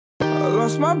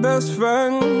lost my best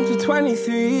friend to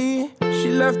 23. She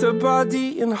left her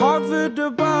body and hovered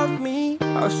above me.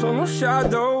 I saw no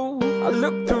shadow, I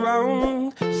looked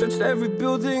around, searched every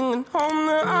building and home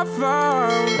that I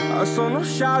found. I saw no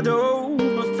shadow,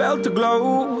 but felt a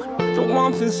glow. The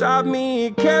warmth inside me,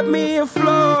 it kept me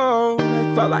afloat.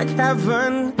 It felt like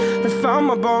heaven had found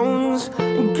my bones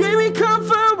and gave me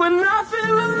comfort when I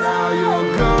feel alone. Now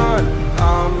you're gone,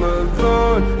 I'm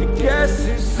alone. I guess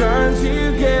it's time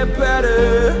to get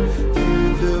better.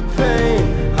 Through the pain,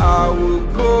 I will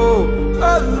go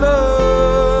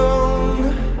alone.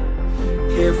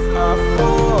 If I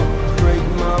fall, break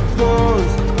my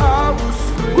bones, I will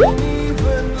scream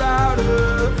even louder.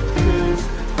 'Cause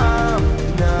I'm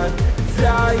not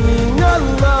dying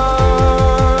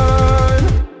alone.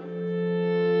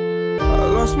 I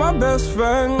lost my best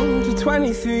friend to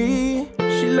 23.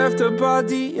 She left her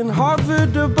body and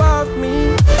hovered above me.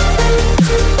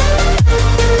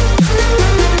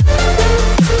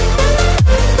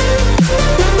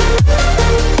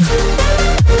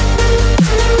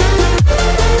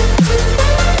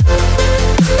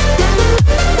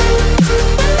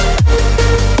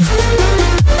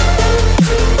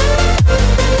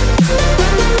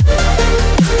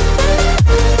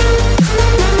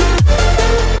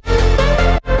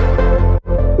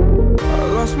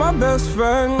 Best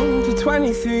friend to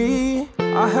 23.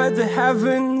 I heard the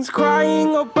heavens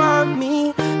crying above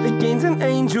me. They gained an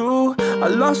angel, I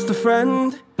lost a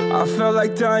friend. I felt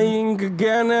like dying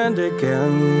again and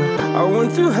again. I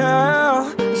went through hell,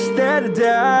 stared at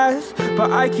death,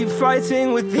 but I keep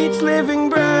fighting with each living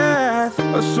breath.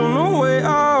 I saw no way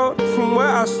out from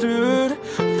where I stood.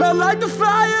 Felt like the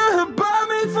fire had burned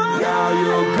me for good. Now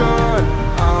you're gone,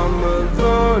 I'm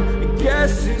alone. I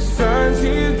guess it's time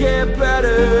to get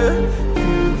better.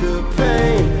 Through the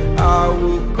pain, I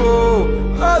will go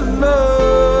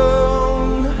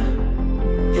alone.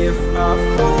 If I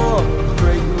fall,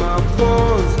 break my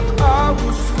bones, I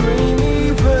will scream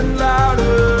even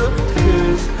louder.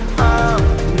 'Cause I'm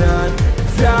not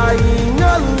dying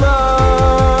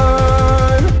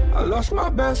alone. I lost my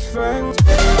best friend.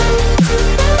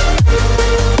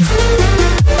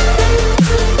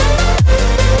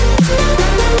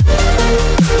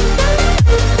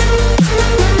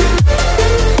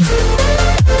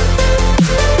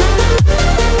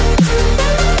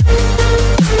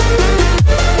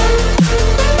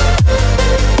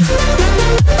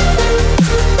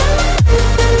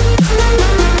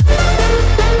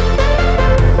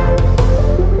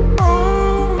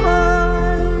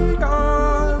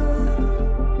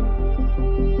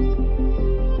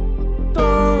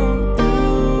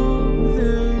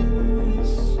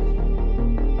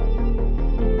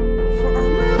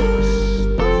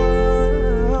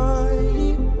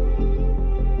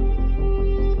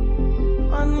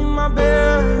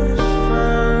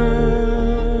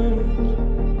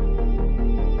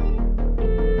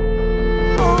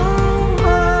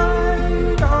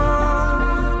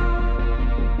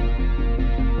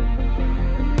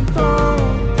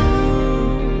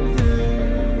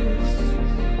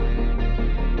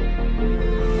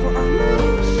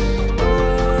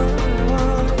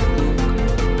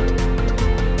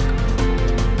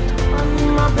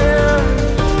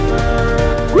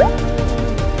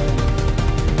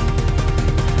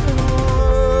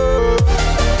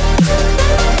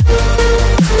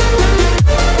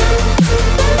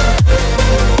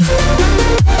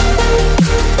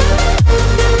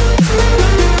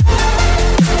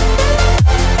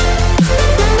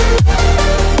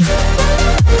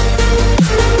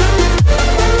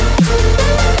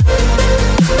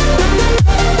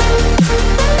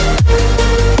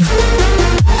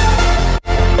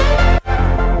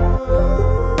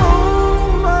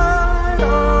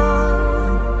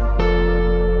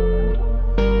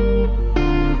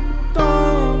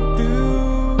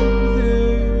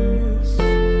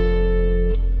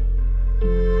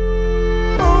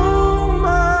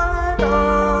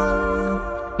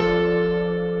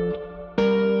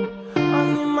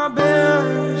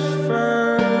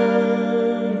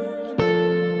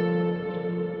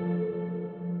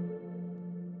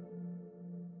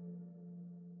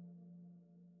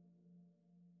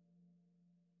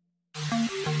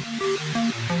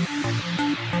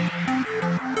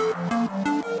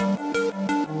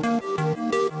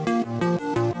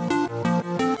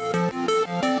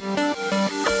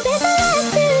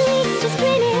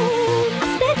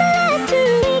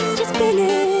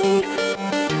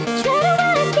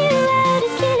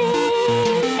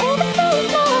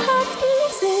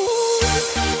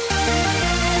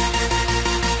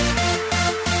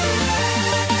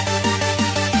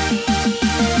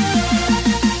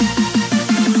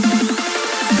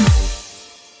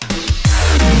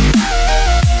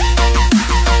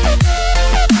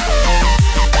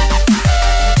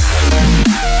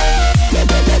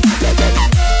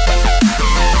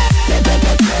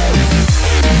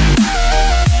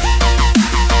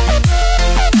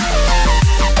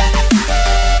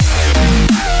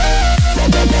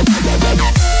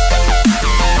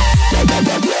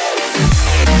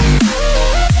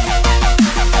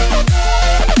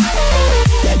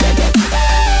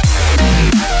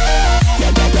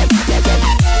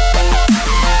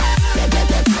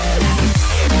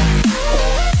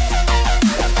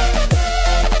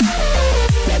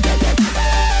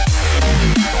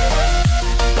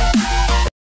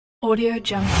 Audio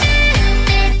Jungle.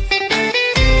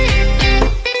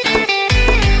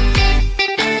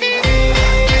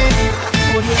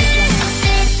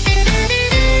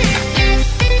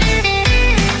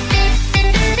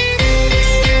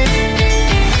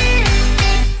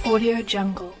 Audio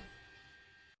Jungle.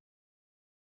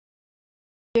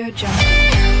 Audio Jungle.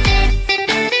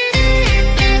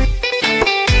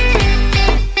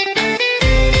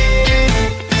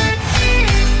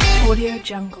 Audio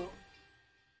Jungle.